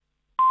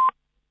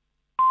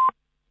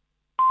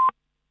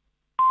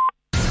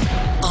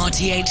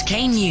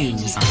RTHK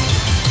News.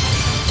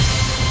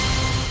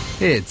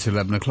 It's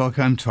 11 o'clock.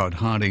 I'm Todd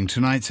Harding.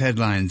 Tonight's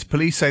headlines.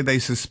 Police say they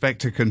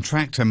suspect a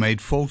contractor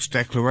made false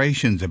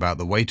declarations about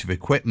the weight of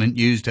equipment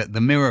used at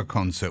the Mirror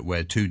concert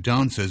where 2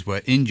 dancers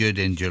were injured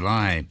in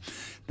July.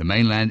 The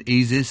mainland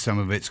eases some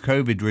of its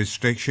COVID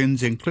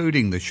restrictions,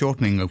 including the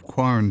shortening of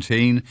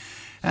quarantine,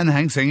 and the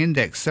Hang Seng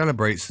Index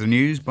celebrates the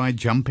news by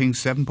jumping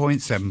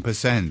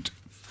 7.7%.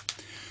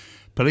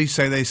 Police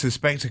say they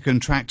suspect a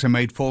contractor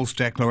made false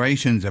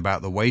declarations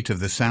about the weight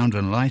of the sound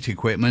and light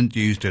equipment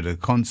used at a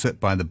concert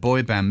by the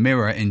boy band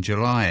Mirror in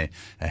July,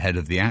 ahead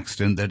of the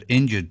accident that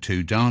injured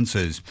 2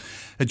 dancers.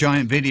 A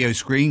giant video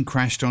screen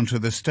crashed onto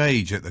the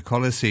stage at the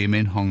Coliseum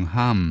in Hong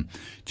Kong.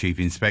 Chief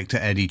Inspector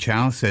Eddie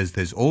Chow says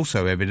there's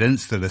also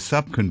evidence that a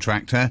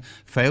subcontractor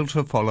failed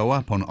to follow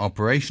up on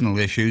operational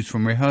issues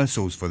from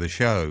rehearsals for the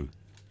show.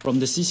 From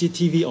the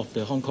CCTV of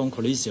the Hong Kong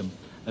Coliseum,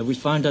 we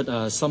find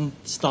that some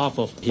staff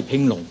of Hip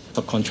Hing Long,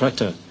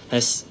 subcontractor,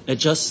 has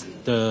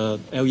adjusted the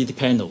LED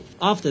panel.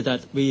 After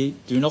that, we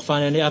do not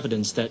find any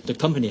evidence that the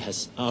company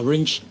has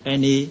arranged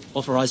any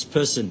authorized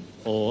person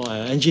or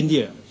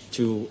engineer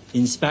to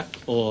inspect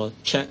or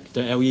check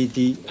the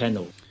LED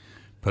panel.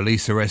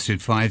 Police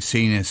arrested 5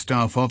 senior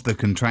staff of the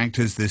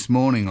contractors this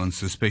morning on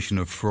suspicion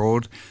of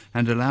fraud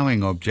and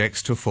allowing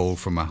objects to fall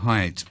from a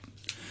height.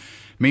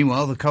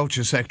 Meanwhile, the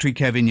Culture Secretary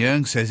Kevin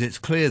Yeung says it's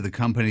clear the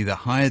company that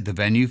hired the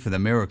venue for the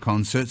Mirror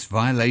concerts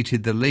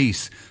violated the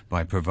lease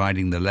by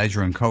providing the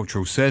Leisure and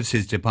Cultural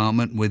Services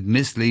Department with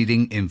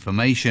misleading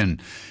information.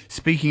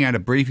 Speaking at a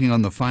briefing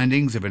on the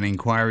findings of an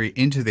inquiry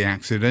into the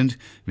accident,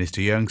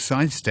 Mr Yeung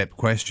sidestepped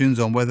questions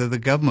on whether the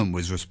government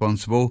was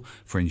responsible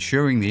for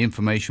ensuring the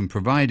information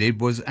provided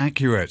was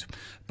accurate.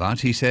 But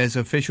he says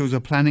officials are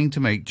planning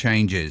to make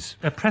changes.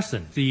 At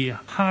present, the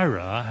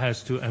hirer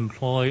has to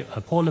employ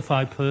a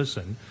qualified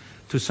person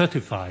to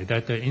certify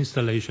that the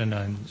installation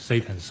is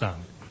safe and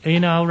sound.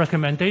 In our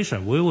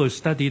recommendation, we will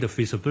study the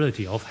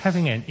feasibility of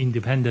having an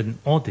independent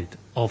audit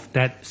of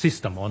that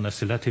system on a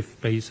selective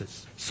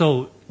basis.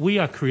 So we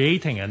are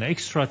creating an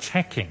extra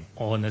checking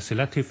on a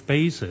selective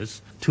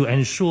basis to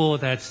ensure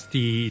that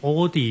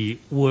all the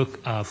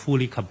work are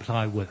fully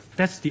complied with.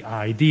 That's the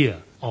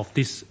idea of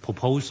this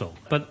proposal.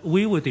 But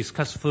we will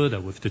discuss further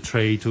with the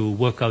trade to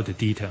work out the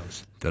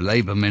details. The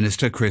Labour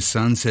Minister, Chris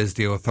Sun, says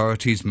the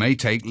authorities may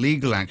take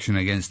legal action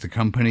against the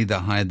company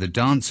that hired the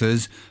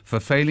dancers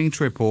for failing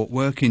to report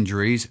work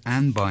injuries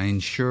and by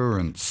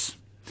insurance.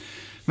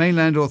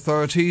 Mainland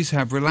authorities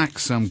have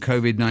relaxed some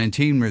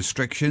COVID-19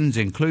 restrictions,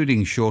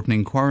 including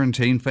shortening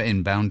quarantine for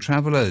inbound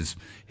travellers.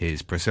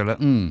 Here's Priscilla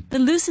Ng. The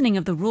loosening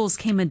of the rules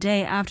came a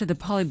day after the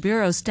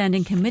Politburo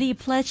Standing Committee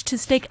pledged to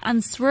stick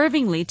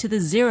unswervingly to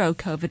the zero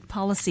COVID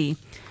policy.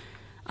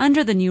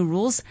 Under the new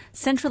rules,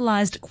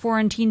 centralized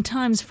quarantine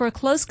times for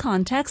close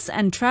contacts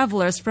and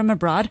travelers from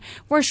abroad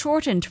were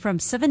shortened from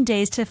 7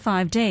 days to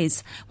 5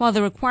 days, while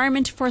the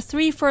requirement for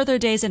 3 further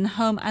days in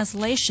home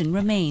isolation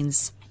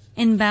remains.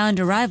 Inbound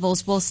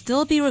arrivals will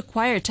still be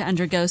required to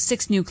undergo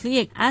 6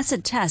 nucleic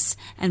acid tests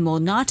and will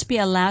not be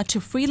allowed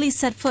to freely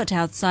set foot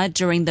outside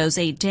during those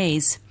 8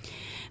 days.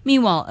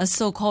 Meanwhile, a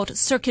so-called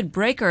circuit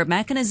breaker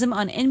mechanism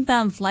on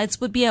inbound flights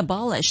would be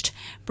abolished,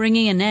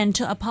 bringing an end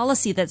to a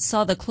policy that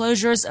saw the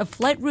closures of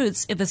flight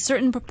routes if a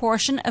certain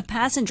proportion of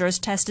passengers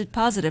tested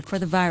positive for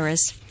the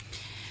virus.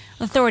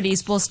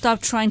 Authorities will stop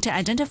trying to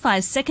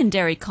identify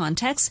secondary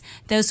contacts,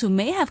 those who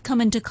may have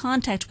come into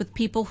contact with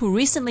people who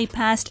recently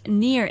passed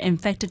near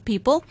infected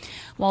people,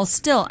 while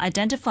still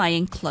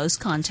identifying close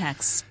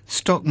contacts.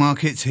 Stock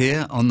markets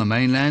here on the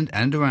mainland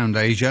and around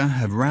Asia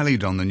have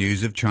rallied on the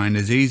news of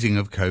China's easing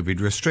of COVID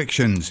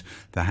restrictions.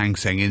 The Hang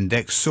Seng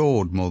Index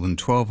soared more than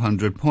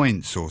 1,200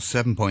 points, or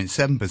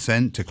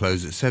 7.7%, to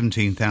close at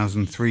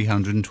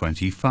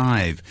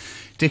 17,325.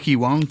 Dickie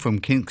Wong from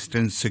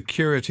Kingston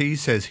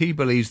Securities says he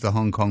believes the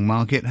Hong Kong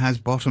market has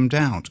bottomed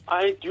out.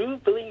 I do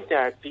believe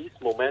that this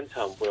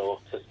momentum will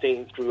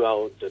sustain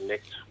throughout the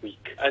next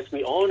week. As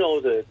we all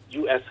know, the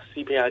U.S.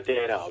 CPI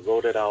data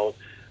rolled out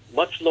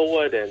much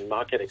lower than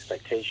market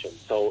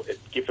expectations. So it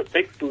gives a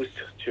big boost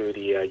to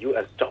the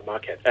U.S. stock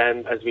market.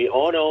 And as we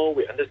all know,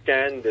 we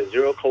understand the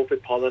zero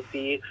COVID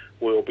policy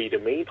will be the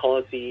main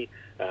policy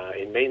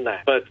in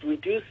mainland. But we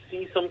do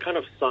see some kind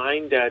of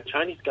sign that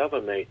Chinese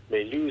government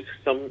may lose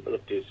some of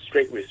the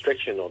strict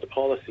restriction or the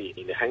policy.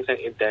 In the Hang Seng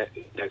Index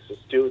is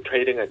still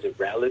trading at a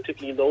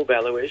relatively low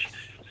valuation.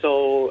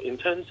 So in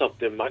terms of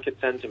the market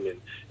sentiment,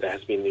 it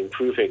has been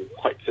improving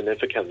quite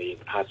significantly in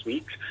the past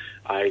weeks.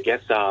 I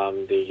guess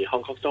the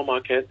Hong Kong stock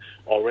market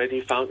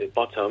already found its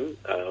bottom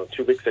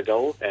 2 weeks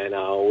ago and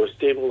will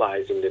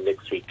stabilize in the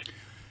next week.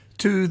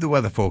 To the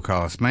weather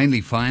forecast,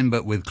 mainly fine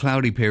but with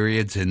cloudy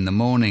periods in the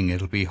morning.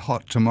 It'll be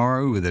hot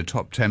tomorrow with a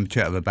top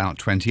temperature of about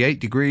 28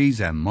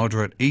 degrees and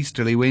moderate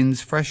easterly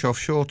winds fresh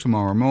offshore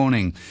tomorrow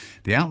morning.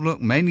 The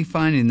outlook mainly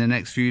fine in the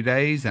next few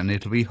days and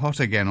it'll be hot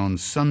again on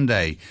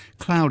Sunday,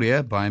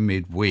 cloudier by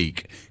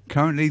midweek.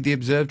 Currently the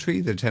observatory,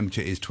 the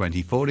temperature is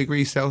 24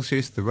 degrees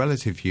Celsius, the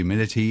relative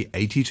humidity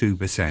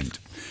 82%.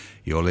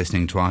 You're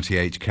listening to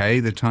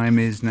RTHK. The time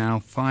is now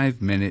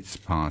 5 minutes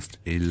past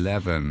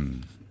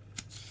 11.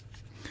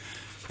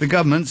 The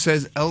government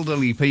says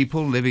elderly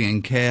people living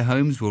in care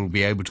homes will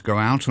be able to go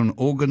out on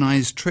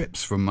organised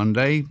trips from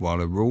Monday, while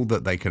a rule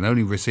that they can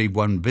only receive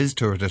one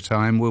visitor at a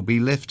time will be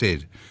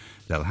lifted.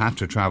 They'll have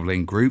to travel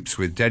in groups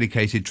with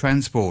dedicated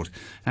transport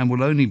and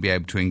will only be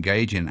able to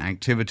engage in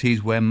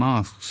activities where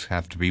masks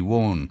have to be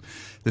worn.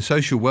 The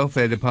Social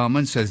Welfare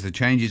Department says the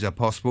changes are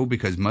possible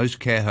because most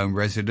care home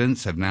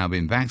residents have now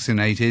been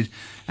vaccinated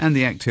and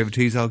the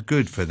activities are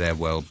good for their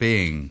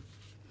well-being.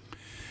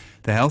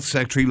 The Health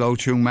Secretary Lo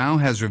Chung-mau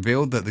has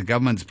revealed that the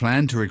government's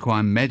plan to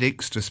require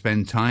medics to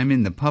spend time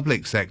in the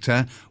public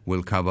sector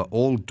will cover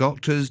all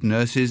doctors,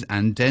 nurses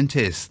and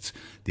dentists.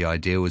 The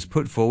idea was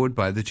put forward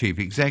by the Chief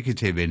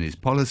Executive in his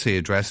policy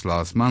address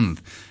last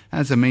month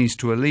as a means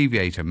to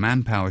alleviate a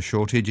manpower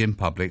shortage in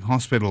public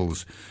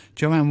hospitals.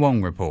 Joanne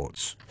Wong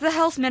reports. The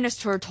health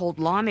minister told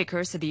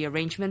lawmakers that the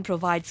arrangement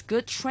provides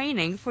good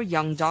training for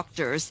young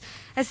doctors,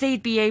 as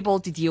they'd be able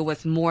to deal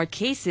with more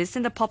cases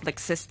in the public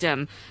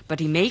system. But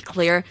he made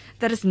clear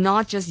that it's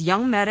not just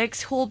young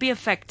medics who will be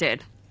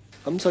affected.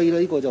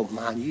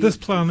 This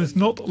plan is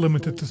not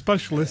limited to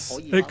specialists.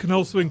 It can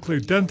also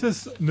include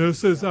dentists,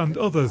 nurses and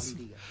others.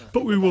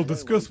 But we will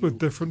discuss with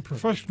different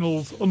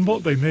professionals on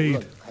what they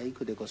need.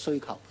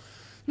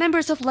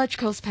 Members of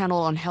LegCo's panel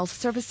on health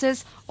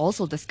services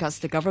also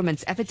discussed the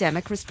government's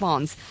epidemic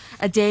response,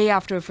 a day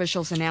after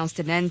officials announced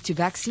an end to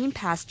vaccine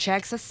pass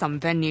checks at some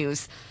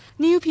venues.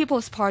 New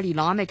People's Party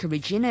lawmaker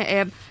Regina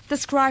Ip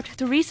described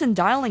the recent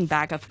dialing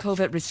back of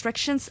COVID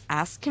restrictions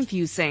as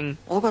confusing.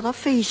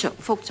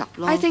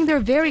 I think they're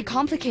very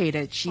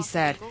complicated, she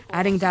said,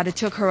 adding that it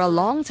took her a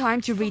long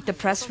time to read the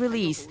press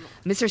release.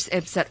 Mrs.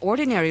 Ip said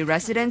ordinary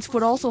residents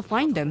would also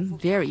find them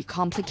very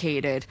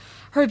complicated.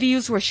 Her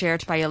views were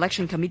shared by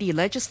Election Committee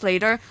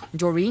legislator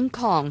Doreen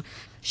Kong.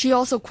 She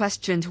also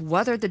questioned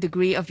whether the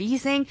degree of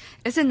easing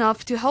is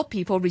enough to help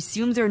people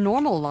resume their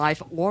normal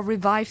life or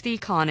revive the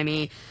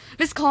economy.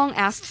 Ms. Kong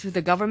asked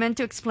the government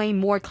to explain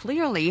more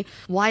clearly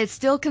why it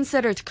still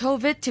considered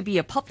COVID to be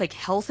a public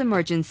health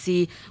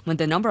emergency when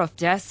the number of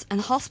deaths and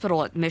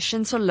hospital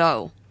admissions are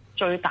low.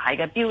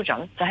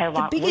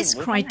 The biggest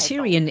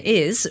criterion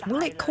is,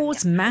 will it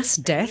cause mass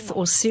death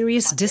or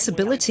serious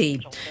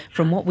disability?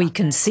 From what we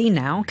can see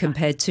now,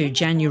 compared to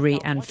January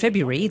and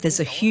February, there's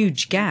a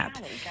huge gap.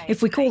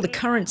 If we call the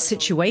current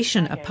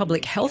situation a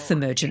public health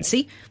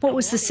emergency, what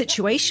was the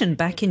situation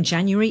back in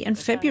January and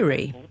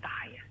February?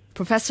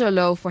 Professor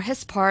Lo, for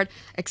his part,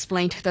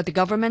 explained that the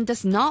government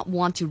does not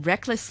want to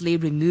recklessly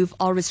remove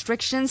all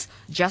restrictions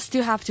just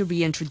to have to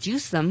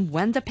reintroduce them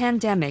when the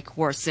pandemic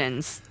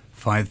worsens.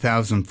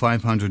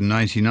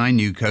 5,599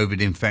 new COVID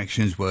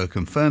infections were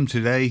confirmed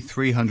today,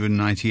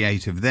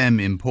 398 of them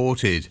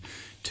imported.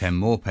 10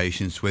 more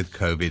patients with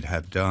COVID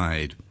have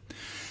died.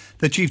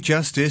 The Chief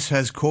Justice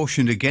has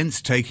cautioned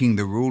against taking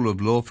the rule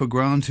of law for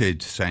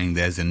granted, saying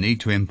there's a need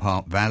to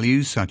impart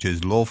values such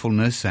as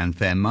lawfulness and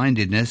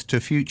fair-mindedness to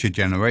future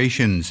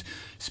generations.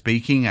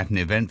 Speaking at an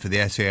event for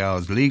the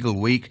SAR's Legal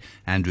Week,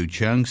 Andrew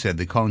Cheung said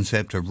the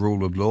concept of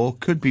rule of law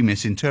could be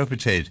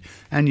misinterpreted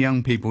and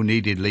young people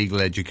needed legal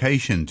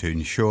education to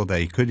ensure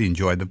they could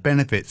enjoy the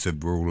benefits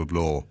of rule of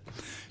law.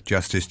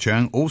 Justice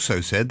Cheung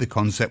also said the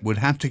concept would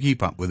have to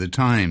keep up with the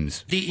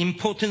times. The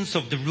importance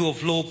of the rule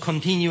of law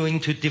continuing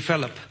to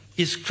develop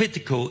is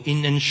critical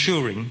in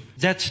ensuring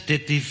that the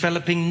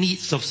developing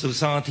needs of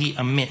society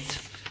are met,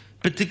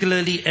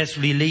 particularly as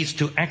relates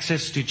to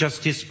access to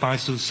justice by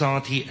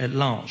society at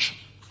large.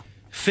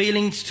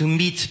 Failing to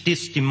meet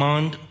this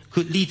demand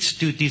could lead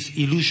to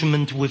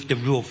disillusionment with the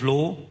rule of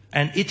law,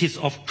 and it is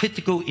of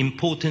critical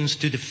importance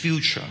to the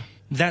future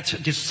that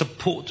the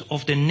support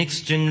of the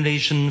next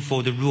generation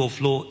for the rule of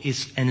law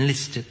is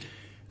enlisted.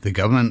 The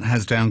government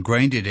has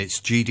downgraded its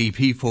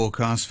GDP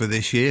forecast for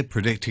this year,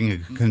 predicting a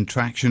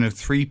contraction of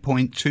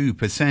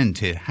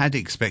 3.2%. It had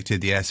expected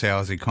the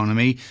SAR's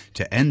economy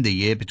to end the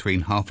year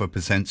between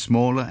 0.5%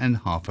 smaller and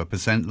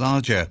 0.5%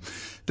 larger.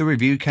 The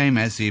review came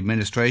as the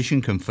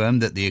administration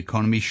confirmed that the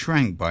economy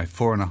shrank by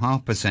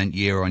 4.5%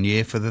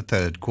 year-on-year for the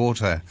third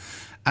quarter.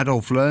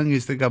 Adolf Leung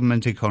is the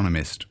government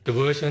economist. The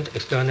worsened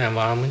external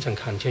environment and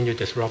continued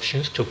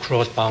disruptions to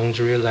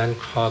cross-boundary land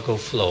cargo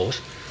flows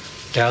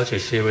dealt a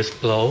serious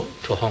blow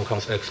to Hong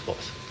Kong's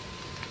exports.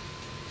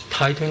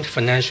 Tightened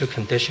financial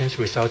conditions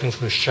resulting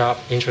from sharp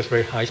interest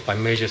rate hikes by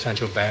major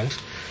central banks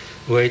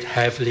weighed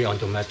heavily on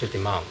domestic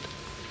demand.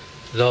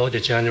 Though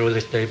the generally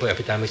stable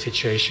epidemic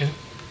situation,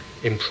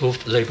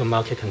 improved labour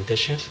market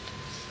conditions,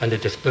 and the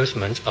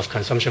disbursement of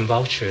consumption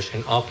vouchers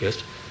in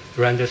August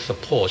rendered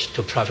support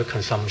to private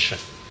consumption.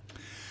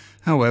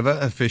 However,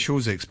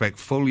 officials expect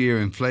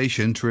full-year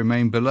inflation to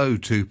remain below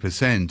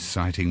 2%,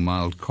 citing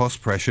mild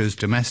cost pressures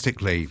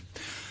domestically.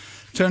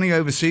 Turning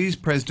overseas,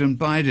 President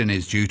Biden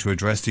is due to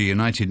address the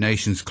United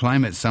Nations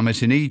Climate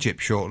Summit in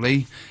Egypt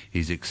shortly.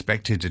 He's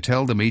expected to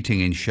tell the meeting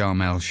in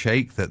Sharm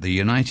el-Sheikh that the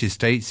United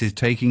States is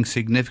taking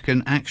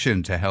significant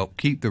action to help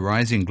keep the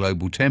rising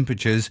global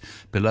temperatures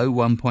below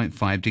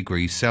 1.5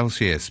 degrees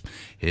Celsius.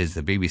 Here's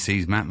the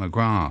BBC's Matt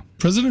McGrath.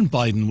 President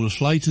Biden will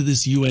fly to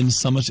this UN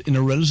summit in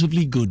a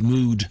relatively good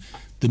mood.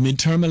 The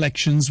midterm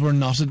elections were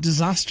not a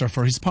disaster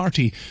for his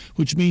party,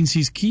 which means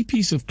his key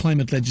piece of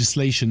climate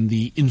legislation,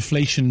 the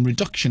Inflation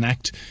Reduction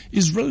Act,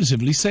 is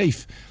relatively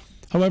safe.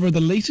 However, the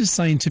latest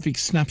scientific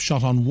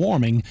snapshot on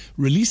warming,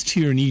 released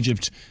here in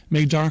Egypt,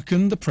 may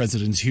darken the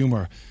president's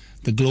humour.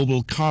 The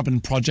Global Carbon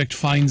Project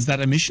finds that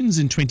emissions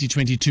in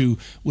 2022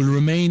 will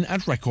remain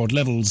at record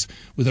levels,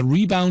 with a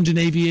rebound in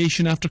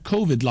aviation after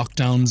COVID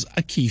lockdowns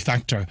a key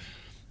factor.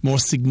 More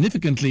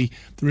significantly,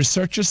 the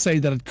researchers say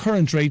that at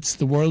current rates,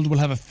 the world will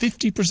have a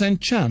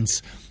 50%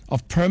 chance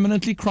of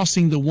permanently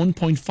crossing the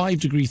 1.5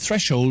 degree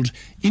threshold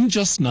in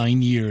just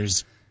 9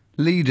 years.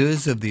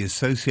 Leaders of the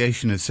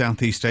Association of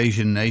Southeast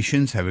Asian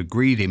Nations have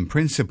agreed in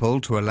principle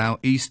to allow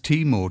East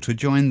Timor to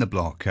join the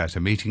bloc at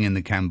a meeting in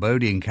the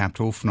Cambodian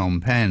capital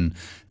Phnom Penh.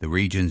 The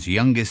region's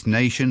youngest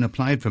nation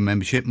applied for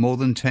membership more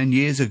than 10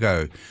 years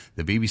ago.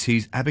 The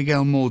BBC's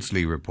Abigail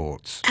Maudsley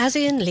reports.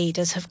 ASEAN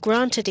leaders have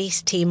granted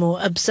East Timor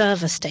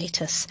observer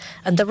status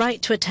and the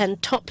right to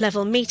attend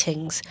top-level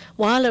meetings,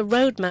 while a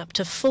roadmap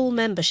to full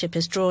membership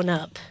is drawn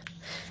up.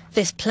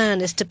 This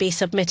plan is to be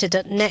submitted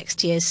at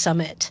next year's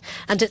summit,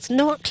 and it's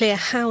not clear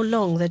how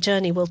long the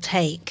journey will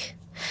take.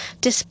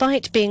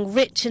 Despite being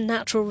rich in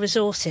natural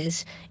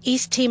resources,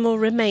 East Timor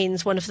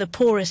remains one of the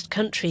poorest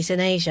countries in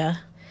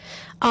Asia.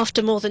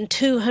 After more than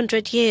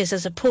 200 years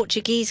as a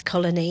Portuguese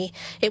colony,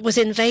 it was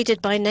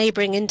invaded by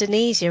neighbouring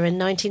Indonesia in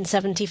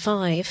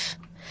 1975.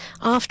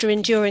 After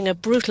enduring a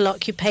brutal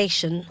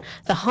occupation,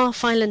 the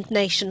half-island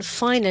nation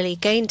finally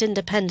gained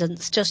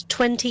independence just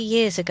 20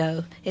 years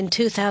ago, in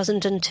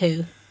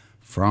 2002.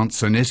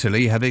 France and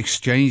Italy have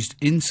exchanged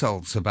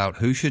insults about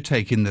who should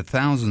take in the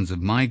thousands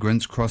of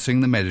migrants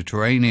crossing the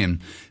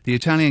Mediterranean. The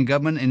Italian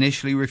government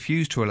initially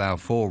refused to allow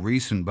 4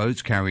 recent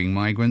boats carrying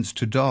migrants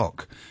to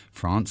dock.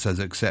 France has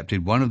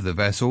accepted one of the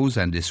vessels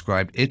and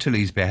described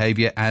Italy's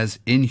behaviour as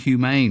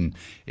inhumane.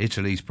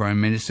 Italy's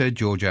Prime Minister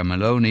Giorgia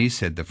Meloni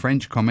said the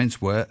French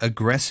comments were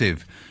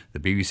aggressive. The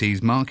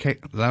BBC's Mark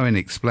Lowen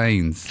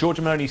explains.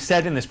 Giorgia Meloni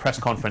said in this press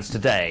conference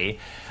today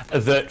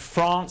that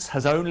France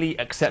has only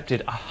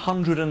accepted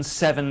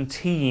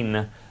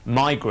 117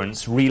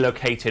 migrants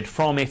relocated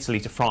from Italy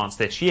to France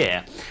this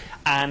year,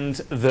 and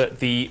that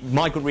the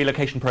migrant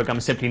relocation programme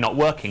is simply not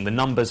working. The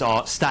numbers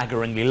are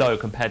staggeringly low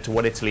compared to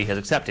what Italy has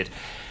accepted.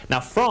 Now,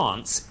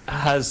 France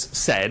has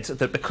said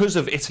that because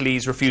of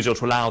Italy's refusal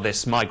to allow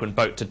this migrant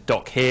boat to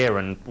dock here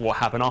and what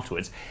happened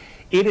afterwards,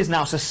 it is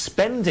now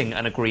suspending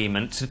an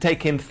agreement to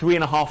take in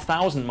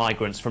 3,500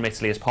 migrants from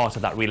Italy as part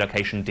of that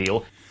relocation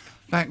deal.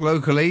 Back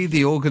locally,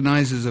 the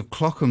organisers of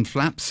Clock and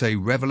Flap say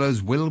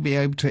revellers will be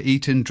able to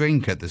eat and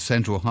drink at the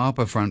Central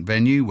Harbourfront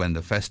venue when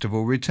the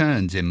festival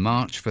returns in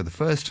March for the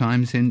first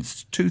time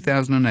since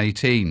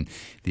 2018.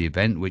 The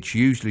event, which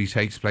usually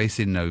takes place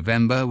in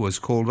November, was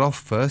called off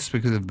first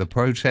because of the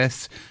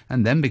protests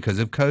and then because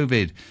of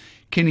COVID.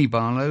 Kinney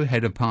Barlow,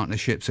 head of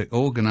partnerships at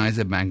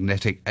organiser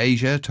Magnetic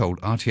Asia,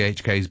 told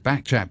RTHK's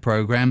Backchat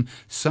programme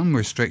some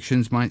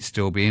restrictions might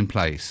still be in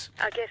place.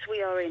 I guess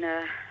we are in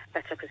a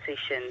better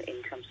position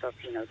in terms of,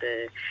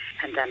 the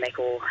pandemic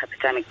or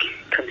epidemic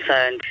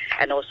concern,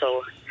 and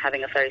also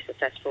having a very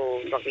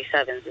successful Rugby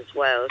Sevens as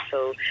well.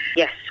 So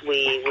yes,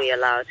 we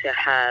allow to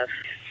have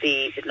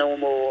the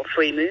normal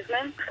free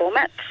movement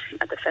format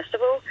at the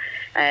festival,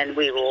 and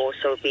we will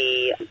also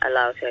be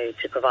allowed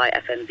to provide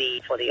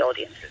F&B for the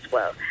audience as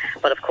well.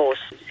 But of course,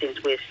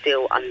 since we're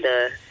still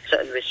under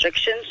certain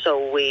restrictions,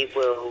 so we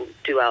will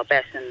do our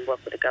best and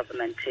work with the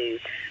government to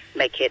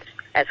make it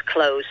as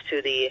close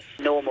to the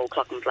normal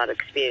Clock and Flap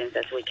experience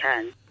as we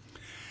can.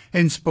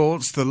 In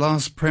sports, the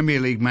last Premier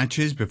League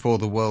matches before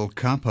the World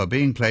Cup are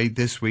being played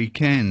this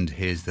weekend.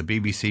 Here's the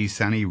BBC's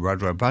Sani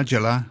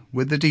Rudrabajala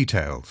with the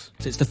details.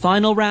 So it's the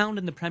final round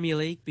in the Premier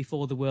League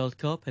before the World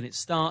Cup, and it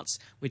starts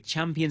with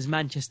champions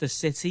Manchester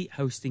City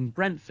hosting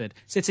Brentford.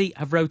 City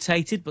have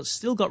rotated but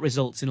still got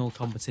results in all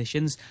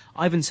competitions.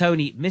 Ivan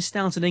Toney missed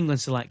out on England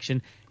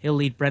selection. He'll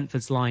lead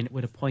Brentford's line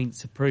with a point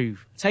to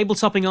prove.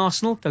 Table-topping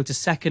Arsenal go to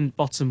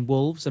second-bottom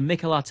Wolves, and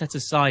Mikel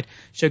Arteta's side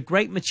show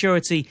great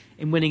maturity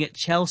in winning at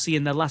Chelsea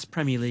in their last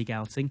Premier League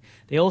outing.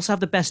 They also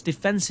have the best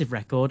defensive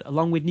record,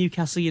 along with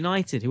Newcastle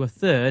United, who are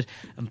third,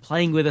 and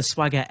playing with a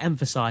swagger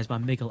emphasised by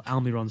Miguel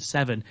Almiron's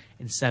 7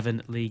 in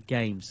 7 league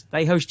games.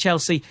 They host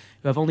Chelsea,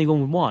 who have only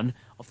won 1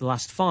 of the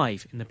last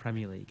 5 in the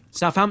Premier League.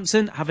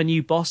 Southampton have a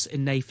new boss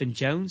in Nathan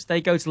Jones.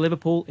 They go to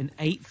Liverpool in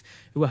 8th,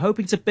 who are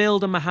hoping to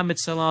build on Mohamed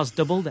Salah's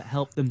double that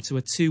helped them to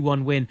a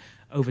 2-1 win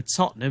over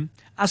Tottenham.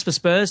 As for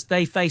Spurs,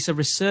 they face a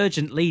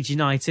resurgent Leeds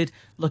United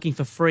looking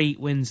for 3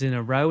 wins in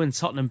a row, and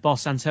Tottenham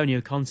boss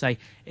Antonio Conte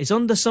is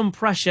under some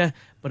pressure,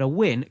 but a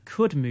win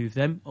could move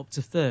them up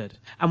to 3rd.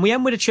 And we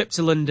end with a trip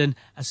to London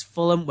as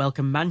Fulham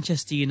welcome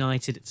Manchester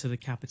United to the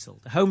capital.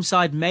 The home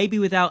side may be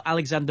without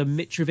Alexander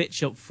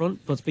Mitrovic up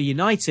front, but for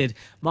United,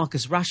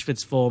 Marcus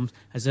Rashford's form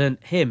has earned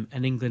him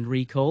an England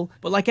recall.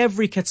 But like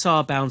every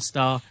Qatar-bound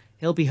star,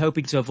 he'll be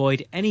hoping to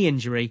avoid any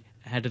injury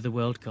ahead of the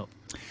World Cup.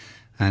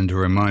 And a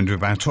reminder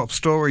of our top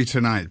story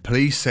tonight.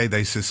 Police say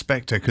they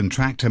suspect a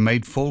contractor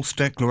made false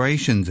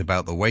declarations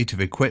about the weight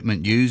of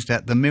equipment used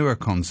at the Mirror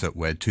concert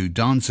where 2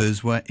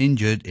 dancers were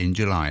injured in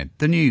July.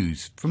 The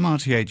news from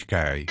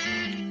RTHK.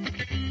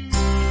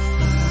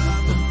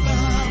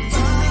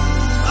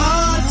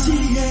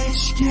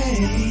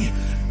 RTHK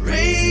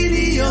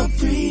Radio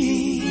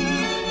 3.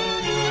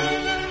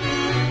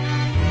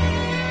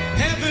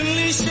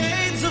 Heavenly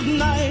shades of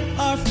night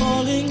are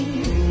falling.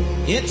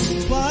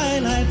 It's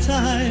twilight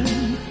time.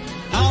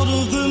 Out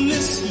of the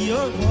mist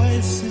your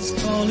voice is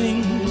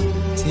calling.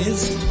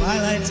 'Tis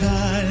twilight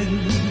time.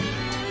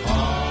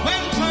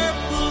 When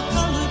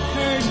purple-colored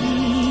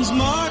curtains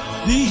mark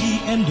the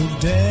end of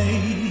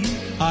day,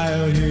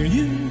 I'll hear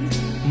you,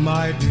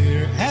 my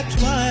dear, at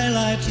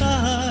twilight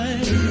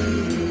time.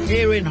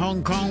 Here in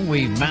Hong Kong,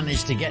 we've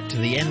managed to get to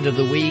the end of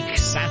the week.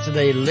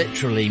 Saturday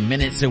literally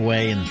minutes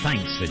away, and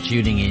thanks for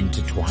tuning in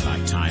to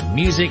Twilight Time.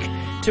 Music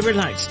to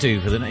relax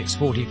to for the next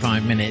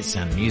 45 minutes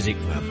and music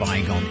from a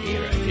bygone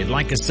era. If you'd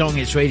like a song,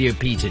 it's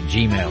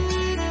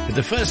radiopete@gmail.com. With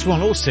the first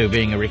one also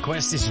being a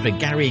request, this is for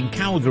Gary in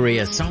Calgary,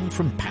 a song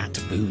from Pat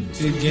Boone.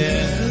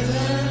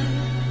 Together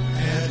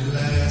at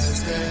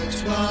last at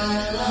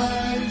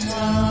twilight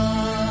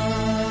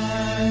time.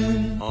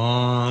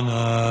 On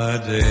a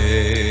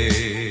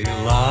day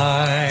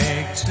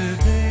like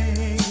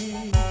today,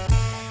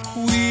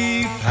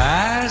 we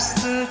pass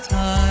the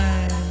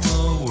time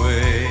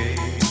away,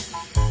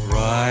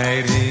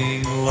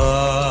 writing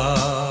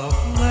love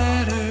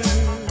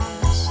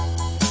letters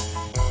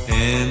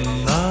in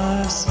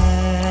the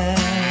sand.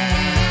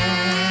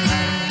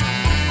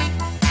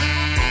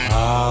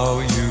 How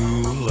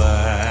you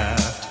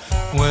laughed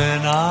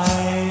when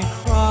I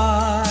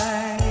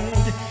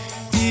cried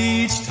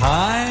each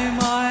time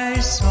I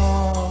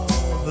saw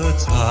the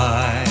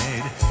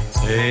tide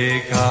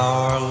take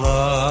our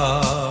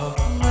love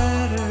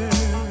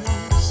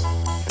letters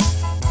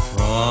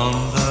from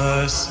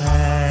the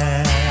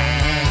sand.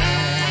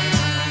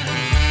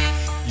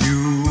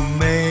 You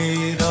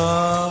made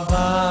a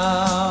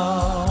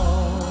vow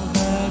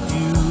that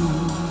you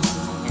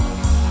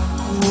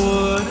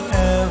would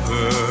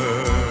ever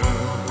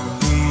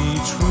be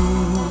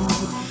true,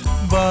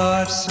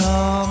 but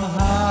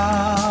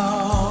somehow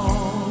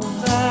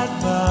that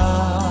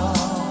vow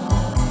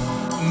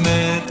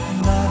meant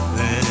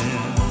nothing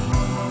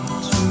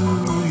to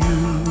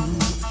you.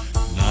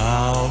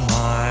 Now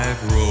my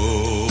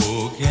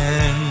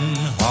broken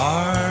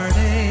heart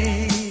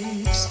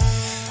aches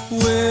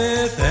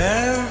with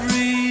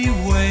every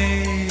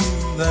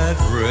wave that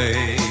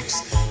breaks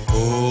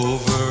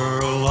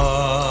over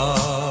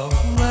love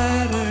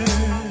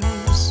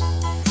letters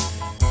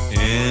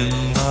in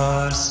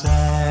the sand.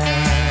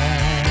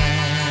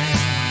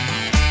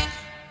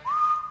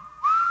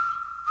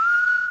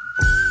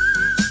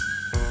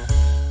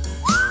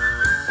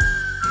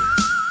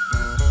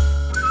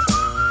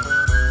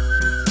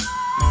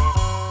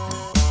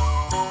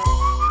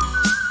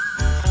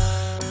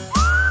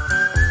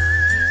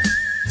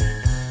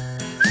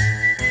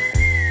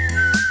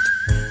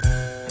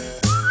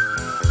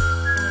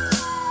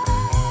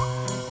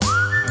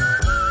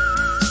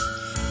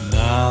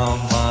 Now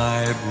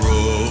my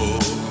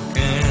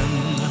broken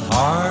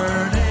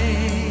heart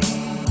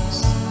aches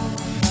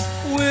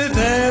with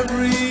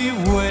every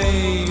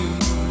wave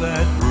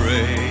that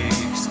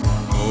breaks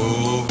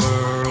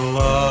over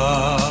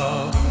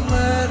love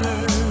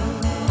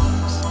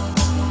letters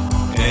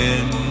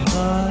in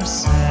the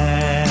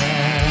sand.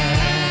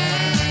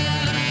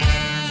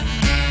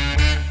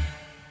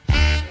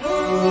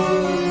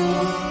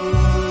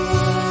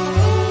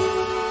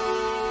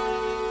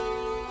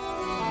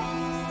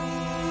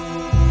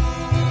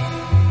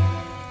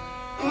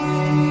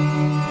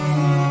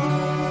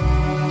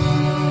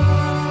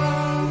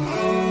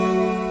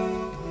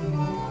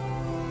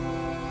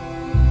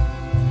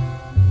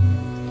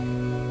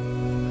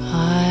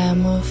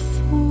 I'm a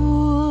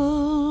fool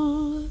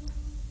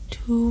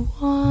to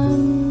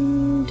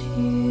want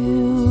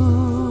you.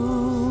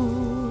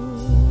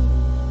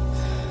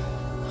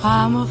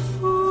 I'm a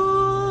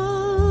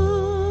fool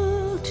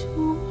to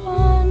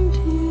want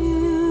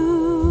you.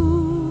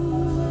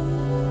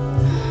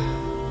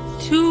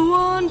 To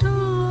want a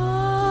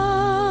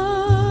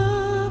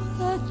love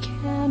that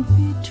can't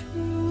be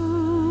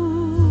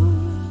true.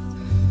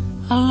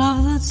 A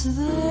love that's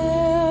there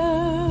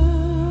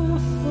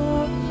for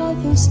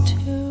others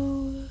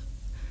too.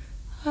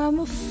 I'm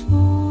a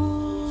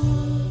fool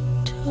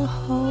to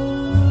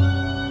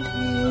hold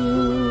you.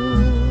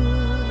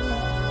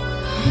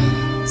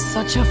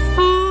 Such a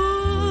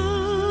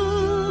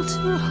fool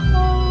to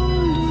hold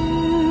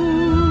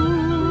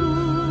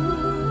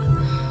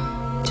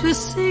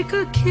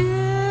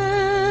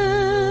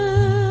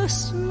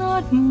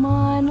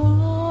mine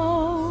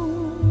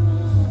alone,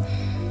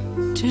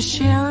 to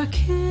share a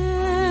kiss